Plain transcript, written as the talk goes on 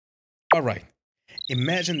Alright,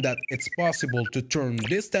 imagine that it's possible to turn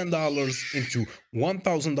this $10 into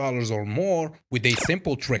 $1,000 or more with a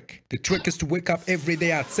simple trick. The trick is to wake up every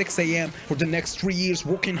day at 6 a.m. for the next 3 years,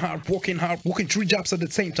 working hard, working 3 jobs at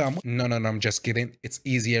the same time. No, I'm just kidding. It's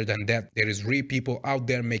easier than that. There is real people out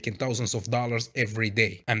there making thousands of dollars every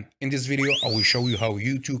day. And in this video, I will show you how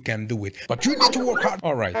you too can do it. But you need to work hard.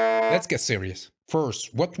 Alright, let's get serious.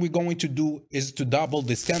 First, what we're going to do is to double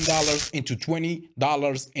this $10 into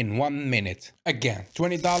 $20 in 1 minute. Again,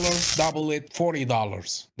 $20, double it,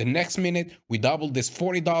 $40. The next minute, we double this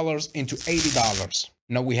 $40 into $80.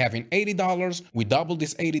 Now we having $80, we double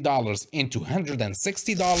this $80 into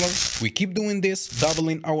 $160. We keep doing this,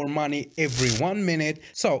 doubling our money every 1 minute.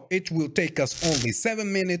 So it will take us only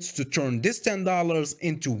 7 minutes to turn this $10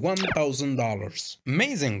 into $1,000.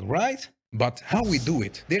 Amazing, right? But how we do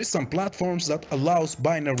it? There are some platforms that allows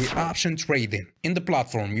binary option trading. In the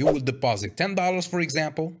platform, you will deposit $10, for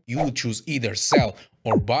example. You will choose either sell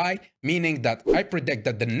or buy, meaning that I predict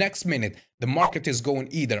that the next minute the market is going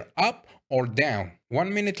either up or down.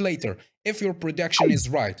 1 minute later, if your prediction is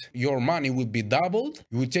right, your money will be doubled.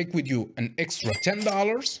 You will take with you an extra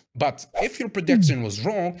 $10. But if your prediction was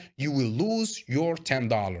wrong, you will lose your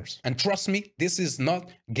 $10. And trust me, this is not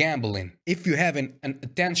gambling. If you have an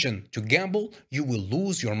intention to gamble, you will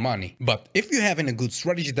lose your money. But if you have a good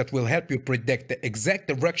strategy that will help you predict the exact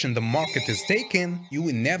direction the market is taking, you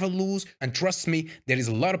will never lose. And trust me, there is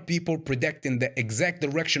a lot of people predicting the exact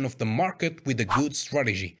direction of the market with a good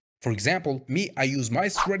strategy. For example, I use my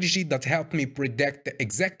strategy that helped me predict the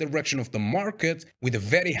exact direction of the market with a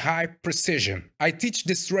very high precision. I teach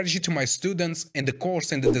this strategy to my students in the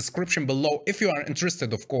course in the description below if you are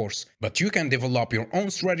interested, of course. But you can develop your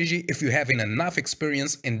own strategy if you have enough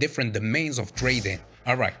experience in different domains of trading.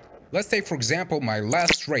 Alright, let's take for example my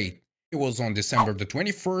last trade. It was on December the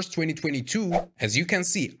 21st, 2022. As you can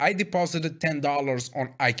see, I deposited $10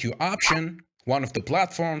 on iqoption, one of the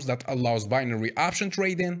platforms that allows binary option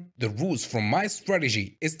trading. The rules from my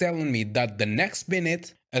strategy is telling me that the next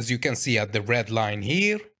minute, as you can see at the red line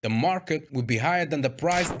here, the market will be higher than the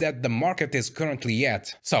price that the market is currently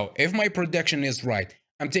at. So if my prediction is right,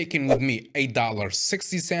 I'm taking with me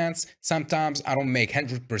 $8.60. Sometimes I don't make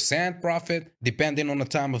 100% profit. Depending on the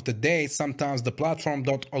time of the day, sometimes the platform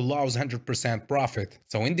don't allows 100% profit.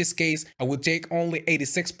 So in this case, I will take only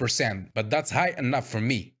 86%, but that's high enough for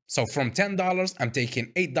me. So from $10, I'm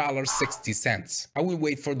taking $8.60. I will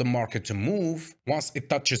wait for the market to move. Once it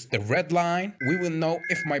touches the red line, we will know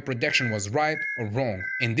if my prediction was right or wrong.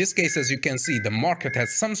 In this case, as you can see, the market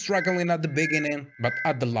has some struggling at the beginning, but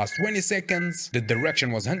at the last 20 seconds, the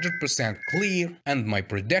direction was 100% clear and my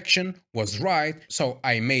prediction was right. So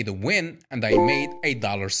I made a win and I made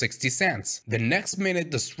 $8.60. The next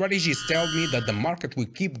minute, the strategies tell me that the market will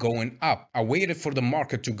keep going up. I waited for the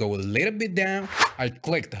market to go a little bit down. I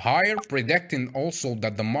clicked higher, predicting also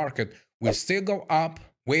that the market will still go up.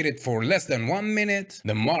 Waited for less than 1 minute,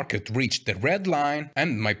 the market reached the red line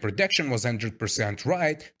and my prediction was 100%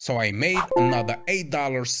 right, so I made another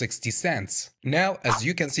 $8.60. Now, as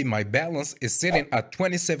you can see, my balance is sitting at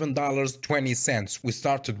 $27.20. We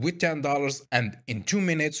started with $10 and in 2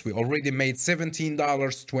 minutes we already made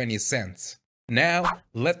 $17.20. Now,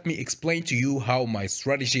 let me explain to you how my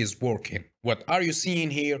strategy is working. What are you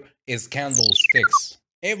seeing here is candlesticks.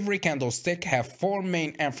 Every candlestick have 4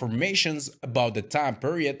 main informations about the time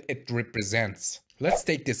period it represents. Let's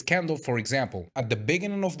take this candle for example. At the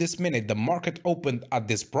beginning of this minute, the market opened at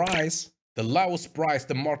this price. The lowest price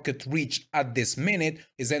the market reached at this minute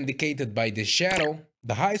is indicated by the shadow.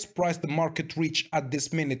 The highest price the market reached at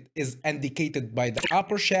this minute is indicated by the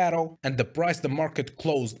upper shadow, and the price the market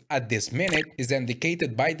closed at this minute is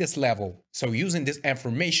indicated by this level. So using these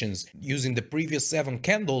informations, using the previous 7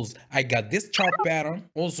 candles, I got this chart pattern.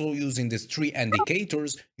 Also using these 3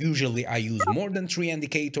 indicators, usually I use more than 3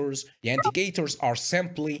 indicators. The indicators are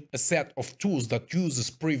simply a set of tools that uses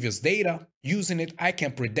previous data. Using it, I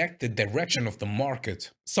can predict the direction of the market.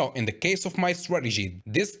 So in the case of my strategy,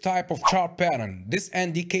 this type of chart pattern, these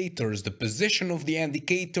indicators, the position of the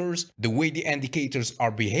indicators, the way the indicators are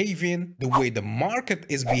behaving, the way the market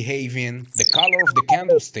is behaving, the color of the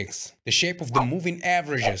candlesticks, the shape of the moving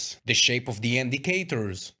averages, the shape of the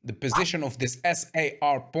indicators, the position of this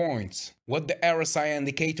SAR points, what the RSI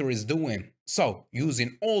indicator is doing. So,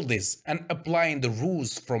 using all this and applying the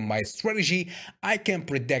rules from my strategy, I can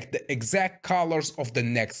predict the exact colors of the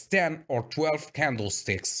next 10 or 12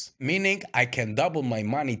 candlesticks. Meaning, I can double my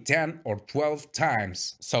money 10 or 12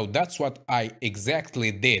 times. So that's what I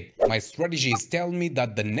exactly did. My strategy is telling me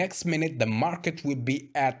that the next minute the market will be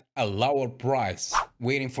at a lower price,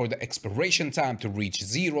 waiting for the expiration time to reach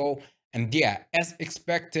 0. And yeah, as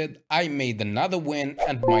expected, I made another win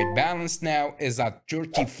and my balance now is at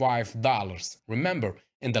 $35. Remember,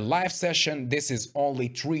 in the live session, this is only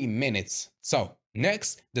 3 minutes. So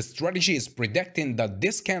next, the strategy is predicting that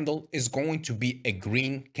this candle is going to be a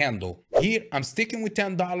green candle. Here, I'm sticking with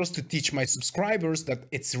 $10 to teach my subscribers that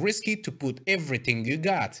it's risky to put everything you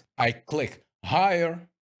got. I click higher,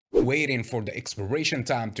 waiting for the expiration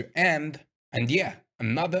time to end, and yeah,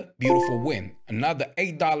 another beautiful win, another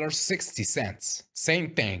 $8.60. Same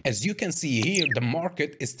thing. As you can see here, the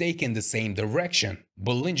market is taking the same direction.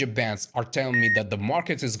 Bollinger Bands are telling me that the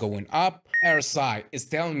market is going up, RSI is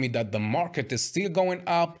telling me that the market is still going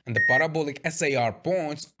up, and the parabolic SAR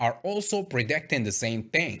points are also predicting the same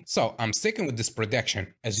thing. So I'm sticking with this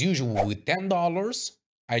prediction. As usual with $10,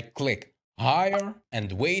 I click higher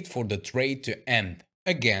and wait for the trade to end.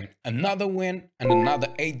 Again, another win and another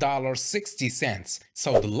 $8.60.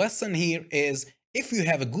 So the lesson here is, if you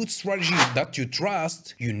have a good strategy that you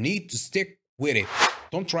trust, you need to stick with it.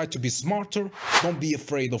 Don't try to be smarter, don't be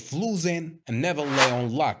afraid of losing, and never lay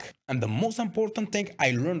on luck. And the most important thing I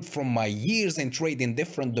learned from my years in trading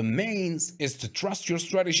different domains is to trust your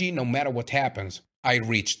strategy no matter what happens. I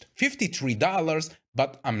reached $53,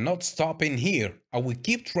 but I'm not stopping here. I will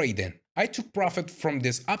keep trading. I took profit from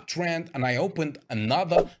this uptrend and I opened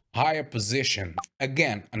another higher position.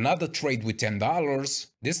 Again, another trade with $10.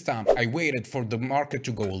 This time I waited for the market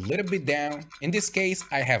to go a little bit down. In this case,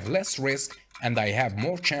 I have less risk and I have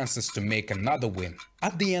more chances to make another win.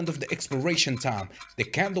 At the end of the expiration time, the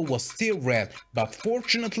candle was still red, but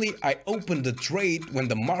fortunately I opened the trade when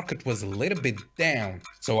the market was a little bit down.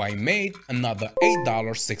 So I made another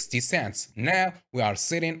 $8.60. Now we are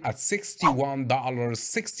sitting at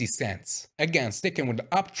 $61.60. Again, sticking with the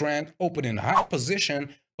uptrend, opening a high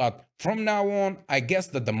position. But from now on, I guess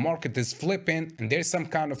that the market is flipping and there's some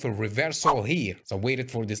kind of a reversal here. So waited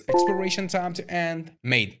for this expiration time to end,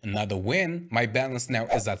 made another win. My balance now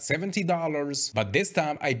is at $70, but this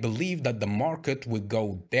time I believe that the market will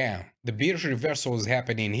go down. The bearish reversal is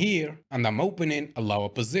happening here and I'm opening a lower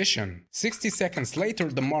position. 60 seconds later,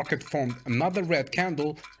 the market formed another red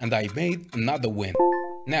candle and I made another win.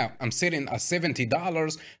 Now I'm sitting at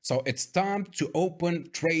 $70, so it's time to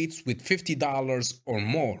open trades with $50 or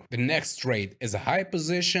more. The next trade is a high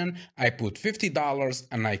position. I put $50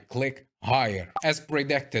 and I click higher. As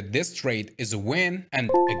predicted, this trade is a win,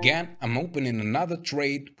 and again I'm opening another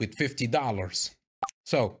trade with $50.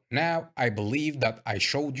 So now I believe that I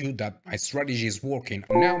showed you that my strategy is working.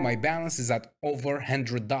 Now my balance is at over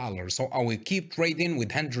 $100, so I will keep trading with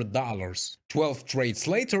 $100. 12 trades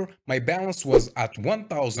later, my balance was at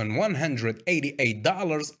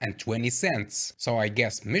 $1,188.20. So I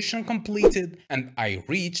guess mission completed and I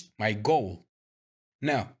reached my goal.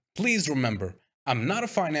 Now, please remember, I'm not a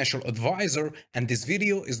financial advisor and this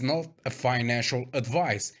video is not a financial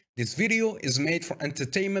advice. This video is made for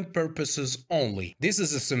entertainment purposes only. This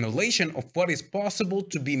is a simulation of what is possible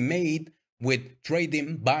to be made with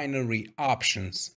trading binary options.